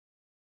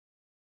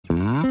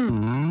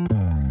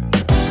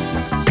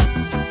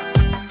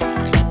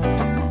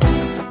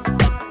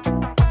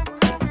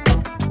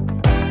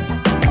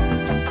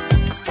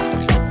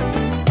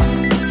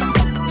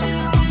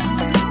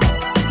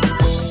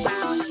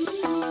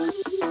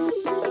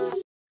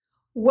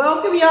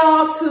Welcome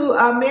y'all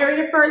to Married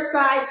at First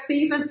Sight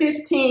season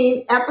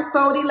 15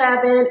 episode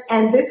 11,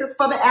 and this is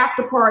for the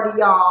after party,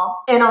 y'all.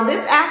 And on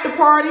this after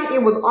party,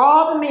 it was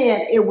all the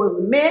men. It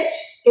was Mitch,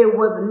 it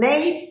was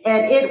Nate,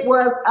 and it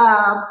was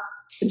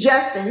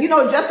Justin. You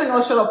know Justin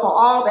gonna show up for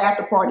all the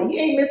after party. He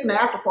ain't missing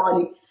the after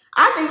party.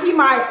 I think he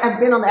might have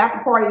been on the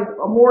after parties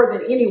more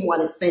than anyone,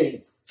 it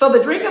seems. So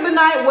the drink of the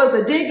night was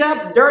a dig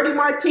up dirty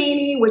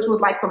martini, which was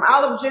like some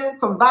olive juice,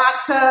 some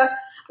vodka,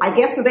 I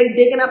guess because they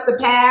digging up the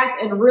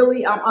past and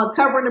really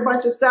uncovering a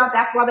bunch of stuff.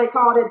 That's why they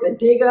called it the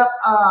dig up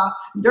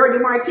dirty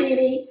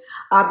martini,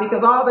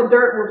 because all the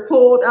dirt was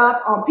pulled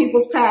up on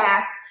people's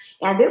past.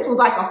 And this was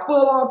like a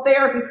full on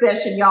therapy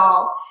session,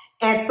 y'all.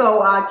 And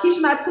so Keisha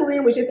and I pull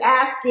in, which is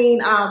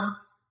asking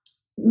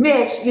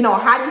Mitch, you know,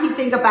 how did he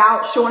think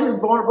about showing his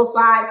vulnerable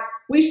side?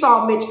 We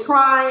saw Mitch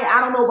crying.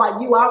 I don't know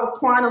about you. I was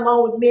crying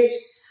along with Mitch.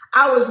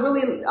 I was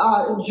really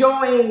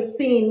enjoying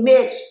seeing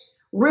Mitch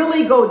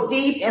really go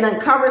deep and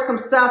uncover some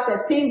stuff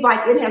that seems like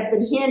it has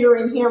been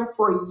hindering him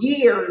for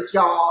years,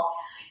 y'all.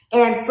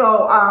 And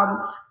so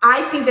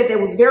I think that it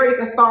was very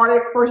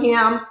cathartic for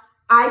him.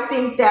 I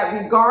think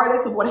that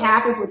regardless of what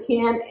happens with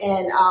him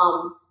and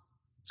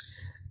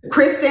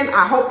Kristen,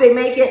 I hope they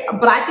make it,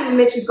 but I think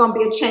Mitch is going to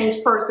be a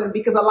changed person,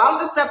 because a lot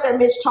of the stuff that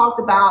Mitch talked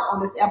about on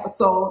this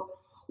episode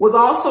was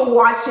also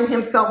watching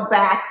himself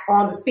back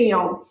on the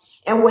film.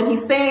 And what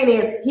he's saying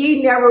is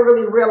he never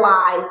really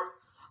realized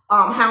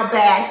how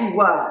bad he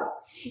was.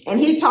 And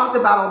he talked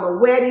about on the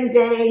wedding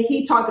day,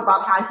 he talked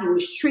about how he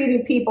was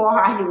treating people,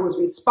 how he was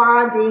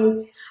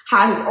responding,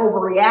 how his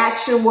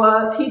overreaction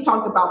was. He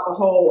talked about the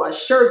whole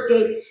shirt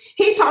gate.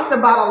 He talked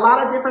about a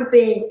lot of different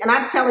things. And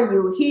I'm telling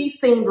you, he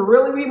seemed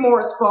really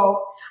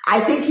remorseful.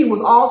 I think he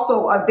was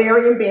also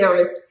very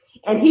embarrassed.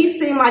 And he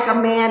seemed like a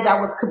man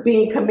that was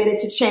being committed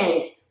to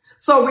change.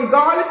 So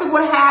regardless of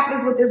what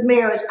happens with this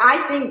marriage, I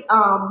think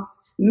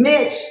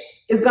Mitch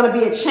is going to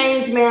be a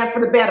changed man for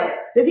the better.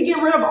 Does he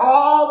get rid of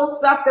all the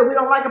stuff that we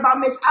don't like about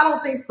Mitch? I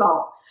don't think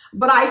so.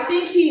 But I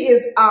think he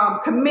is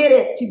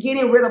committed to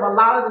getting rid of a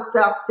lot of the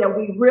stuff that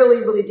we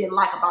really didn't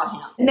like about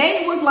him.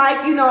 Nate was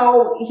like, you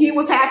know, he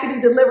was happy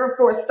to deliver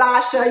for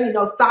Stasha. You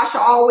know, Stasha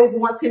always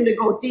wants him to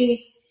go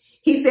deep.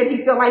 He said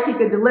he felt like he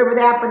could deliver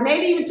that. But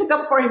Nate even took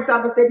up for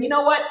himself and said, you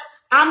know what?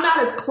 I'm not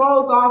as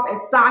closed off as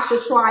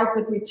Stasha tries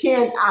to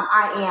pretend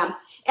I am.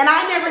 And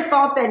I never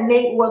thought that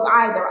Nate was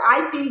either.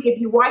 I think if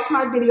you watch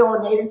my video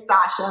on Nate and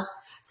Stasha,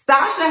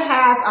 Stasha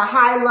has a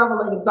high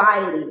level of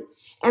anxiety.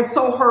 And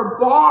so her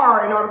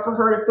bar, in order for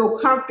her to feel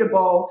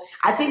comfortable,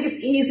 I think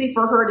it's easy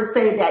for her to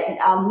say that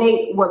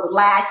Nate was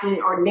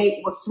lacking or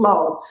Nate was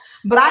slow.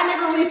 But I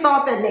never really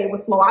thought that Nate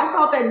was slow. I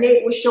thought that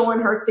Nate was showing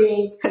her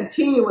things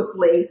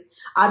continuously,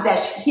 that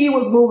he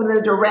was moving in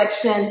the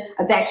direction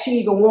that she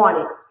even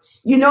wanted.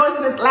 You notice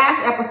in this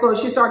last episode,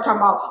 she started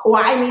talking about, oh,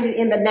 I need it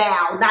in the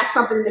now, not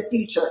something in the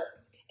future.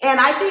 And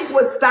I think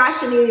what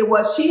Stasha needed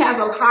was she has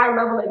a high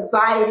level of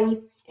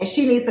anxiety and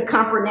she needs the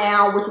comfort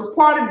now, which was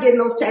part of getting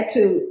those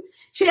tattoos.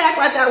 She acted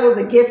like that was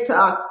a gift to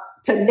us,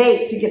 to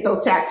Nate, to get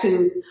those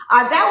tattoos.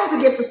 That was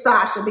a gift to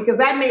Stasha because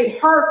that made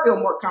her feel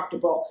more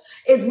comfortable.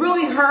 It's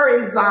really her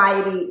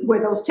anxiety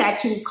where those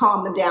tattoos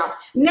calmed them down.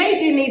 Nate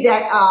didn't need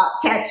that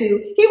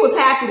tattoo. He was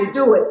happy to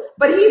do it,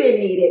 but he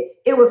didn't need it.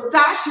 It was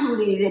Stasha who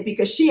needed it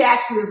because she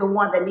actually is the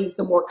one that needs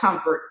the more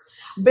comfort.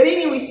 But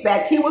in any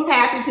respect, he was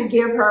happy to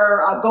give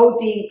her a go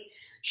deep,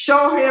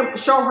 show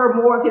her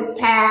more of his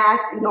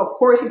past. You know, of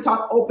course, he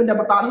opened up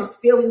about his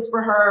feelings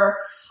for her,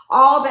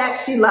 all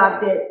that. She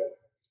loved it.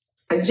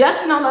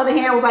 Justin, on the other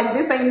hand, was like,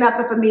 this ain't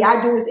nothing for me.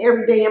 I do this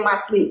every day in my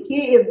sleep.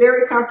 He is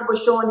very comfortable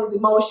showing his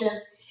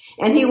emotions.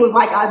 And he was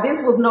like,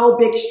 this was no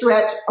big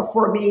stretch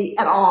for me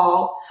at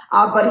all.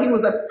 But he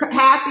was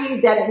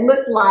happy that it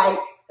looked like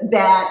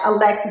that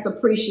Alexis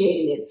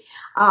appreciated it.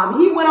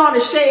 He went on to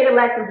shade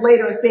Alexis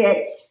later and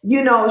said,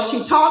 you know,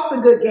 she talks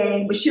a good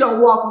game, but she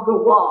don't walk a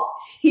good walk.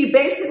 He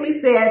basically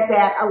said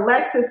that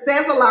Alexis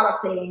says a lot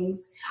of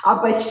things,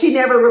 but she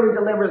never really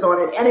delivers on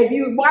it. And if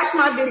you watch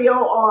my video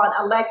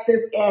on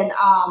Alexis and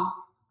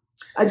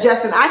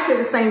Justin, I said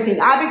the same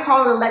thing. I've been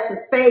calling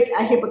Alexis fake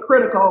and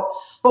hypocritical,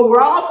 but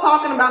we're all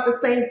talking about the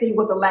same thing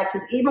with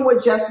Alexis. Even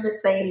what Justin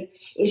is saying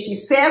is she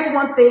says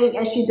one thing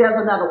and she does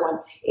another one.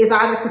 It's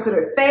either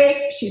considered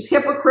fake, she's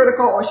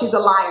hypocritical, or she's a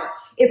liar.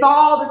 It's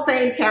all the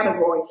same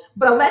category.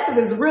 But Alexis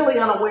is really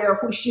unaware of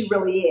who she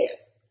really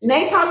is.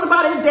 Nate talks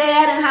about his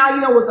dad and how, you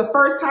know, it was the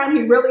first time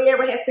he really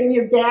ever had seen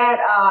his dad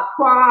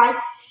cry.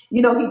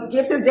 You know, he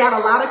gives his dad a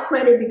lot of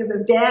credit because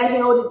his dad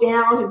held it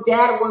down. His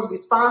dad was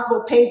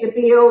responsible, paid the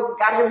bills,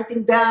 got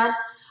everything done.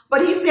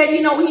 But he said,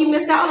 you know, he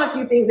missed out on a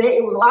few things.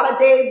 It was a lot of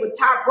days with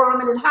top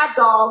ramen and hot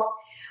dogs,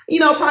 you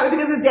know, probably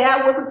because his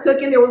dad wasn't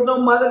cooking. There was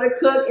no mother to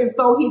cook. And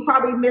so he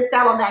probably missed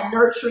out on that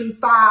nurturing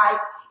side.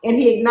 And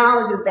he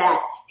acknowledges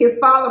that. His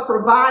father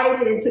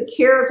provided and took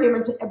care of him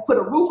and put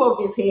a roof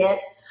over his head.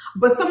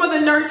 But some of the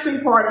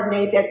nurturing part of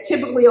Nate that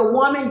typically a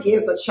woman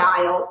gives a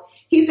child,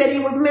 he said he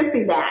was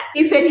missing that.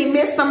 He said he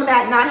missed some of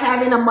that, not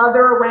having a mother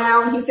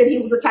around. He said he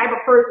was the type of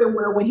person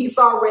where when he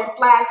saw red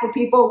flags for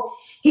people,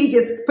 he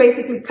just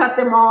basically cut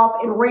them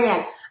off and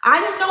ran.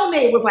 I didn't know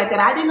Nate was like that.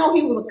 I didn't know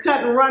he was a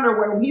cut and runner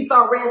where when he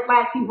saw red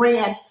flags, he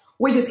ran,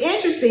 which is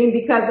interesting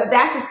because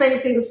that's the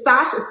same thing that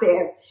Stasha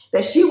says,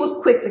 that she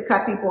was quick to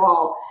cut people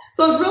off.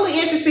 So it's really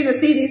interesting to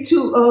see these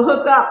two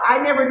hook up. I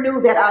never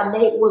knew that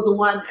Nate was the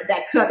one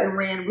that cut and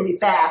ran really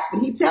fast,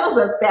 but he tells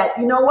us that,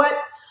 you know what?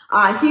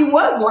 He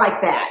was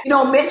like that. You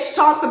know, Mitch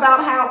talks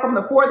about how from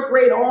the 4th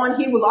grade on,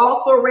 he was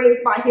also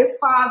raised by his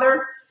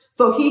father.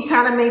 So he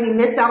kind of maybe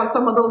missed out on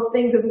some of those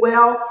things as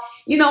well.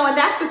 You know, and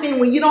that's the thing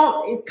when you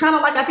don't, it's kind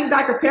of like I think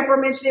Dr. Pepper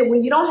mentioned it,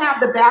 when you don't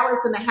have the balance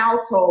in the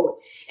household.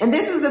 And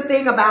this is the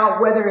thing about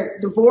whether it's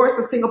divorce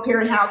or single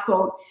parent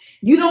household,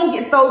 you don't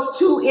get those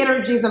two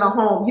energies in a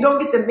home. You don't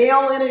get the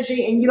male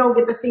energy and you don't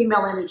get the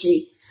female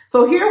energy.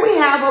 So here we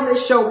have on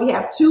this show, we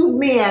have two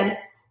men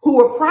who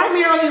were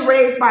primarily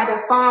raised by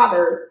their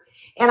fathers.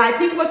 And I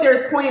think what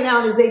they're pointing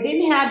out is they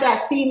didn't have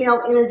that female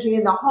energy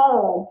in the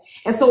home.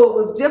 And so it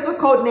was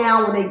difficult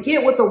now when they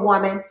get with a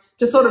woman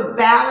to sort of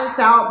balance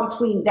out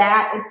between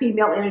that and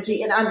female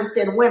energy and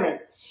understand women.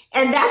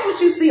 And that's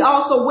what you see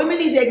also. Women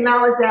need to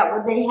acknowledge that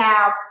when they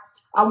have,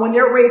 when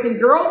they're raising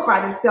girls by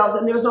themselves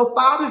and there's no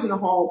fathers in the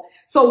home.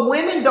 So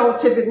women don't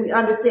typically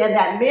understand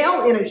that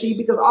male energy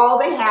because all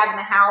they have in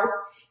the house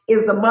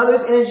is the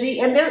mother's energy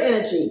and their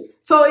energy.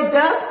 So it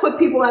does put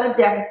people at a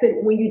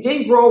deficit when you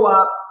didn't grow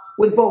up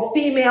with both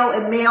female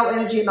and male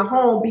energy in the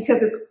home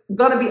because it's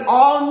going to be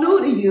all new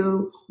to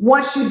you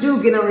once you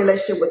do get in a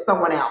relationship with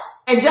someone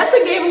else. And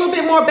Justin gave a little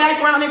bit more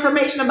background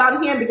information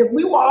about him because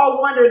we were all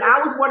wondering,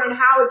 I was wondering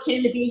how it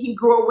came to be he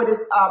grew up with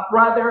his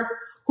brother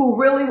who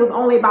really was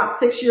only about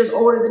 6 years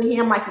older than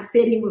him. Like he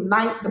said,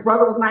 the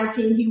brother was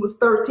 19, he was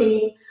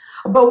 13.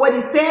 But what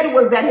he said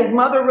was that his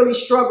mother really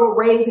struggled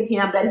raising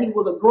him, that he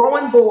was a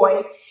growing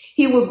boy.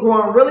 He was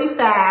growing really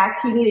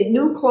fast. He needed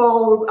new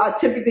clothes,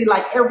 typically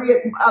like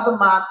every other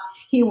month.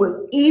 He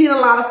was eating a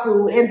lot of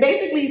food. And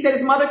basically, he said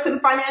his mother couldn't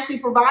financially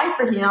provide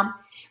for him,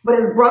 but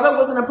his brother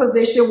was in a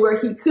position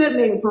where he could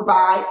maybe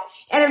provide.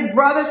 And his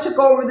brother took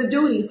over the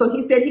duty. So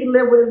he said he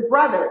lived with his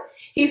brother.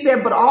 He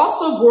said, but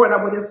also growing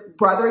up with his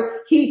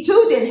brother, he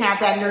too didn't have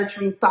that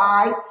nurturing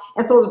side.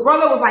 And so his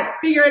brother was like,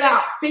 figure it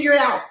out, figure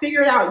it out,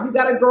 figure it out. You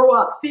got to grow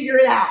up, figure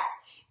it out.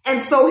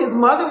 And so his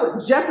mother,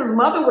 his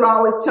mother would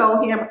always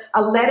tell him,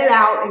 let it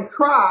out and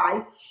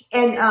cry.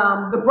 And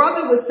the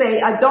brother would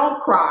say,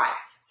 don't cry.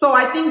 So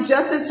I think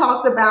Justin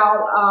talked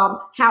about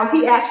how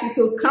he actually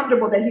feels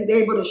comfortable that he's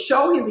able to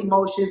show his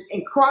emotions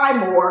and cry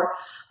more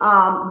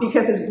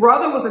because his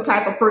brother was the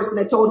type of person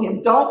that told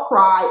him don't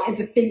cry and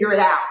to figure it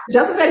out.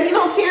 Justin said he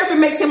don't care if it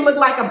makes him look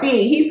like a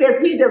bee. He says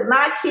he does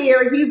not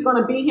care. He's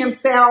going to be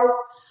himself.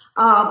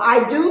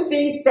 I do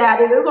think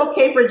that it is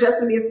okay for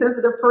Justin to be a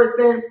sensitive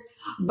person,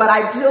 but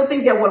I still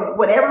think that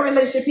whatever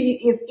relationship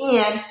he is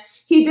in,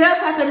 he does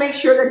have to make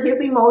sure that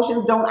his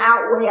emotions don't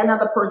outweigh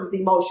another person's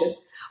emotions.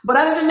 But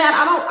other than that,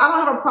 I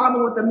don't have a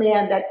problem with a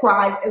man that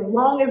cries as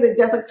long as it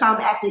doesn't come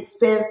at the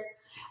expense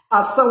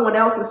of someone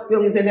else's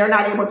feelings and they're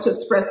not able to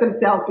express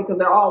themselves because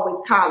they're always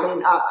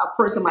coddling a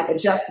person like a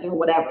Justin or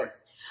whatever.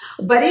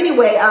 But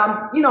anyway,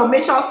 you know,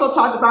 Mitch also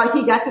talked about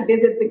he got to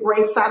visit the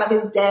graveside of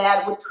his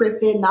dad with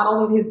Kristen, not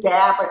only his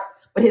dad,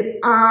 but his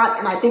aunt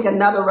and I think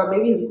another,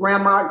 maybe his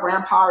grandma or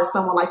grandpa or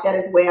someone like that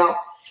as well.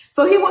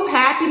 So he was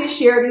happy to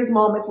share these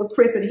moments with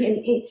Kristen.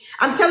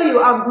 I'm telling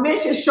you,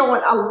 Mitch is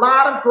showing a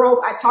lot of growth.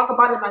 I talk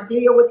about it in my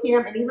video with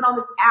him and even on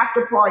this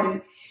after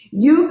party,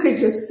 you could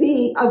just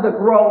see the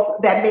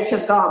growth that Mitch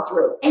has gone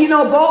through. And, you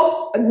know,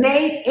 both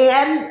Nate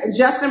and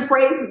Justin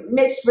praised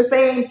Mitch for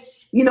saying,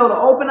 you know, to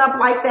open up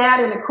like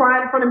that and to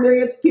cry in front of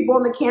millions of people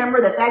on the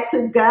camera, that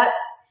took guts.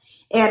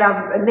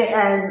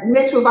 And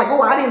Mitch was like,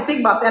 oh, I didn't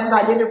think about that, but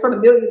I did it in front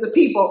of millions of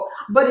people.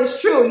 But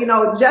it's true. You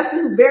know, Justin,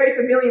 who's very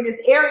familiar in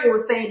this area,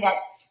 was saying that,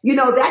 you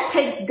know, that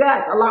takes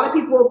guts. A lot of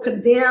people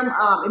condemn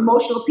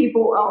emotional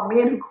people,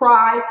 men who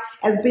cry,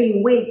 as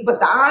being weak. But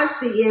the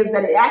honesty is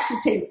that it actually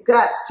takes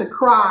guts to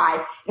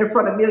cry in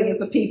front of millions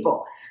of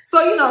people.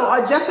 So, you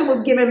know, Justin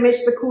was giving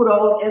Mitch the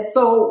kudos, and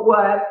so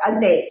was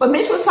Nate. But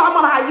Mitch was talking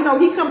about how, you know,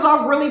 he comes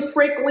off really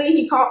prickly.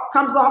 He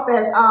comes off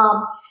as,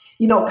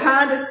 you know,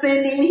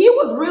 condescending. He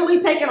was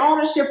really taking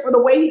ownership for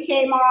the way he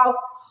came off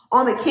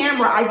on the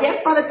camera. I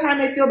guess by the time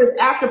they feel this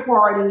after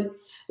party,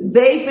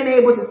 they've been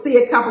able to see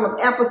a couple of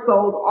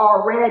episodes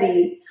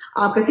already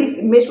because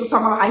Mitch was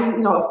talking about how,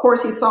 you know, of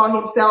course he saw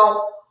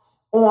himself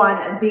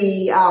on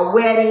the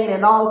wedding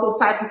and all those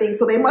types of things.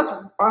 So they must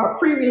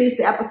pre-release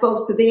the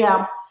episodes to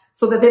them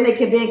so that then they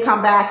can then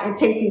come back and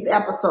take these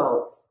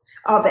episodes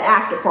of the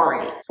after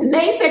party.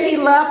 Nate said he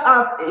loved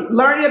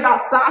learning about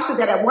Stasha,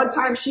 that at one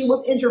time she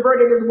was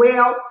introverted as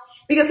well,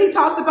 because he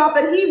talks about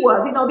that he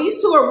was. You know,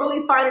 these two are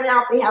really finding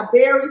out they have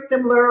very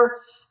similar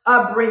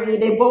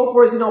upbringing. They both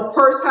were, you know,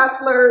 purse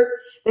hustlers.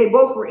 They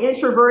both were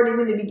introverted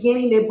in the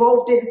beginning. They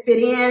both didn't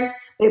fit in.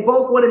 They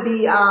both want to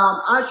be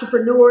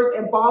entrepreneurs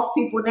and boss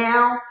people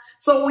now.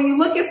 So when you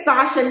look at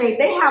Stasha and Nate,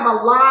 they have a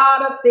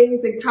lot of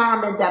things in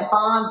common that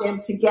bond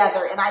them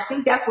together. And I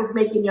think that's what's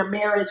making their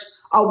marriage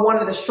one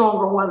of the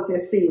stronger ones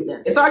this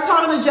season. They started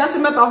talking to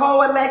Justin about the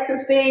whole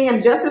Alexis thing,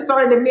 and Justin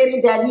started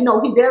admitting that, you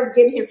know, he does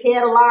get in his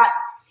head a lot.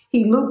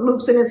 He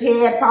loops in his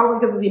head, probably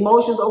because his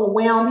emotions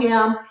overwhelm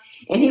him.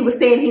 And he was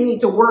saying he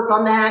needs to work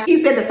on that.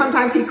 He said that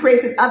sometimes he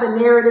creates this other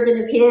narrative in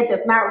his head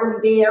that's not really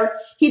there.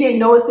 He didn't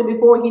notice it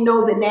before. He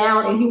knows it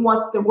now, and he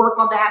wants to work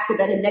on that so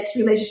that in the next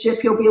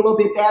relationship, he'll be a little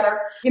bit better.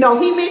 You know,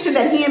 he mentioned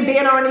that he and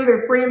Ben aren't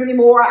even friends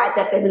anymore,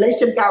 that the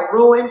relationship got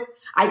ruined.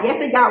 I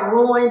guess it got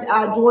ruined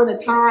during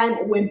the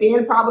time when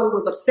Ben probably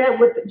was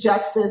upset with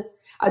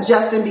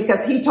Justin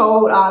because he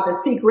told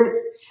the secrets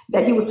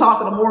that he was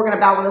talking to Morgan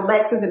about with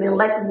Alexis, and then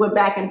Alexis went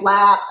back and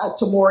blabbed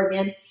to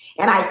Morgan.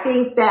 And I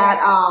think that,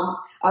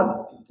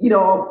 you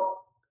know,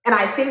 and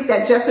I think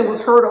that Justin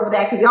was hurt over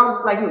that because he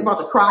almost like he was about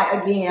to cry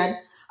again.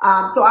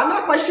 So I'm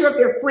not quite sure if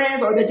they're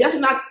friends, or they're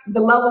definitely not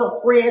the level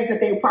of friends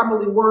that they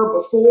probably were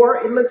before,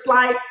 it looks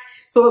like.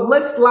 So it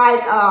looks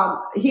like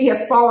he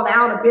has fallen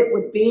out a bit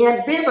with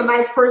Ben. Ben's a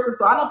nice person,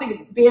 so I don't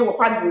think Ben will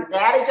probably be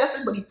mad at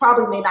Justin, but he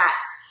probably may not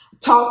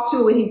talk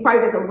to, and he probably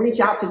doesn't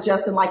reach out to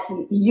Justin like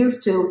he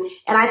used to.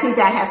 And I think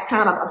that has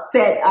kind of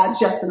upset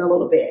Justin a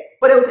little bit.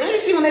 But it was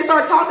interesting when they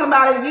started talking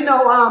about it. You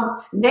know,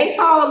 Nate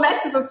called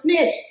Alexis a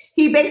snitch.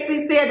 He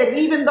basically said that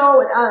even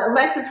though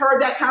Alexis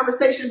heard that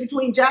conversation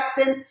between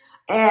Justin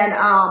and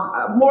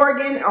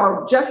Morgan,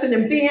 or Justin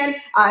and Ben,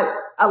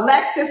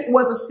 Alexis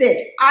was a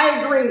snitch. I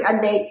agree,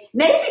 Nate.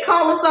 Nate be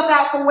calling stuff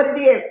out for what it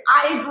is.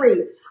 I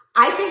agree.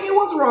 I think it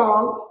was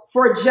wrong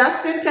for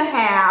Justin to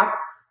have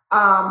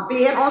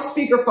being on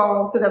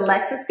speakerphone so that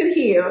Alexis could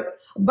hear.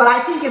 But I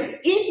think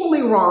it's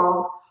equally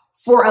wrong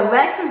for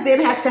Alexis then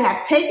to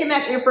have taken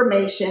that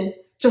information,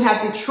 to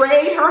have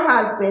betrayed her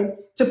husband,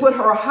 to put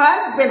her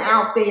husband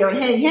out there and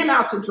hang him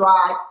out to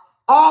dry,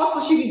 all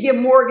so she could give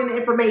Morgan the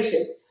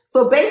information.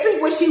 So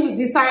basically what she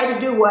decided to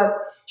do was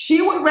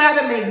she would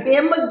rather make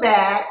Ben look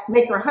bad,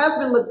 make her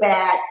husband look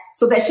bad,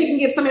 so that she can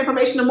give some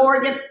information to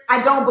Morgan.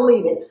 I don't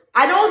believe it.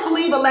 I don't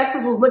believe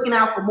Alexis was looking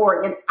out for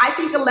Morgan. I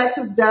think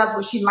Alexis does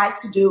what she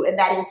likes to do, and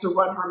that is to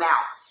run her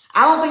mouth.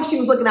 I don't think she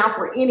was looking out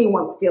for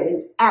anyone's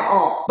feelings at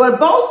all. But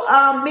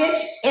both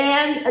Mitch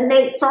and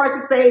Nate started to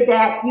say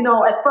that, you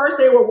know, at first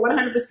they were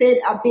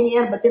 100%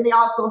 Ben, but then they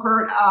also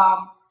heard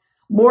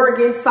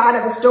Morgan's side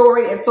of the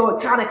story, and so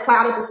it kind of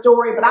clouded the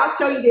story. But I'll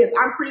tell you this,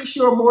 I'm pretty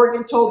sure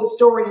Morgan told the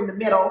story in the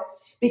middle,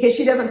 because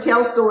she doesn't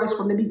tell stories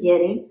from the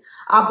beginning.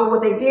 But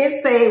what they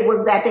did say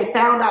was that they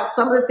found out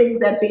some of the things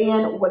that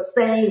Ben was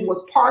saying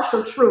was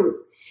partial truths.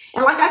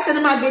 And like I said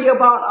in my video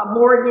about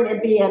Morgan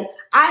and Ben,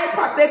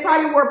 they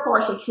probably were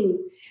partial truths,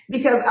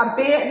 because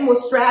Ben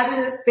was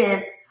straddling this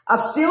fence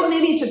of still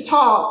needing to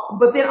talk,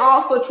 but then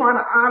also trying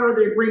to honor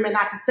the agreement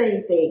not to say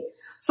anything.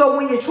 So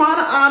when you're trying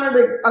to honor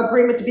the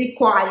agreement to be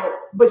quiet,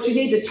 but you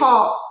need to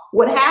talk,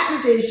 what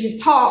happens is you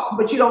talk,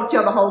 but you don't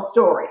tell the whole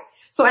story.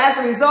 So as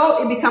a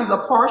result, it becomes a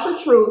partial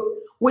truth,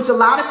 which a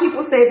lot of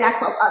people say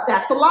that's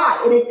a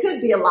lie, and it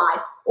could be a lie,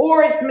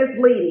 or it's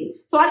misleading.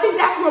 So I think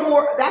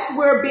that's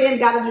where Ben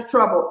got into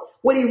trouble.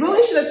 What he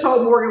really should have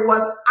told Morgan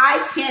was,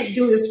 I can't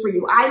do this for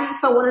you. I need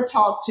someone to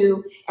talk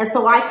to, and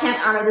so I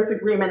can't honor this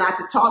agreement not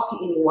to talk to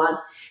anyone.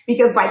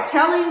 Because by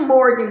telling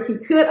Morgan he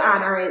could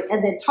honor it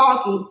and then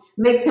talking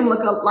makes him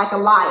look like a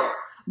liar.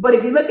 But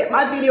if you look at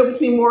my video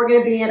between Morgan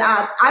and Ben,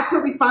 I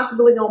put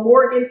responsibility on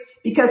Morgan,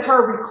 because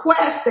her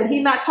request that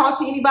he not talk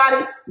to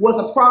anybody was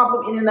a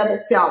problem in and of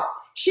itself.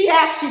 She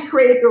actually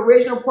created the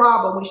original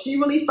problem when she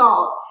really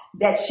thought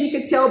that she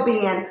could tell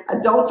Ben,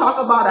 don't talk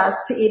about us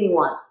to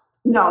anyone.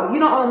 No, you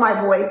don't own my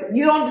voice.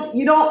 You don't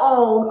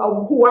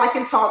own who I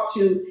can talk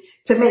to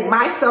make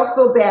myself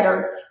feel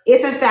better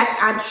if in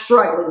fact I'm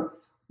struggling.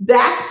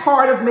 That's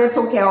part of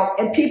mental health,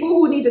 and people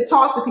who need to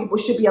talk to people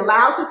should be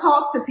allowed to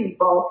talk to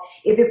people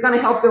if it's going to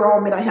help their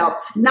own mental health,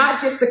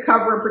 not just to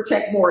cover and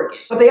protect Morgan.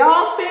 But they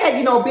all said,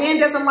 you know, Ben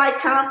doesn't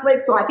like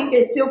conflict, so I think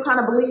they still kind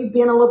of believe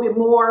Ben a little bit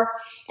more.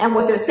 And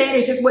what they're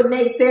saying is just what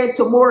Nate said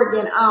to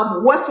Morgan,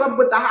 what's up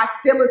with the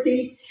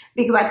hostility?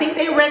 Because I think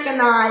they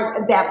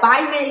recognize that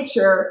by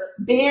nature,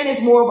 Ben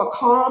is more of a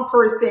calm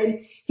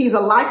person. He's a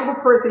likable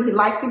person. He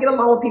likes to get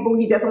along with people.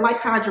 He doesn't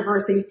like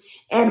controversy.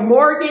 And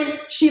Morgan,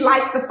 she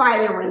likes the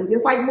fighting ring.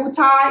 Just like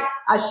Mutai,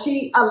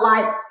 she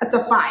likes to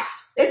fight.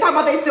 They talk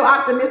about they still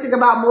optimistic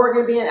about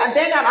Morgan and Ben.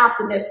 They're not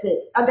optimistic.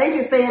 They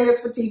just saying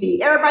this for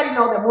TV. Everybody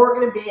know that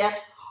Morgan and Ben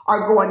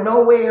are going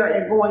nowhere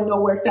and going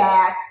nowhere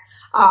fast.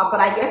 But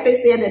I guess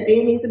they said that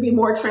Ben needs to be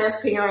more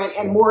transparent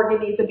and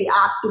Morgan needs to be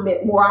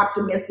more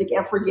optimistic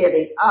and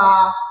forgiving.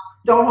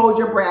 Don't hold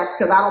your breath,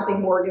 because I don't think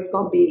Morgan's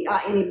going to be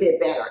any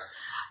bit better.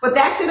 But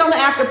that's it on the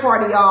after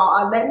party,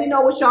 y'all. Let me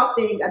know what y'all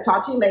think. I'll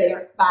talk to you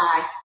later.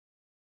 Bye.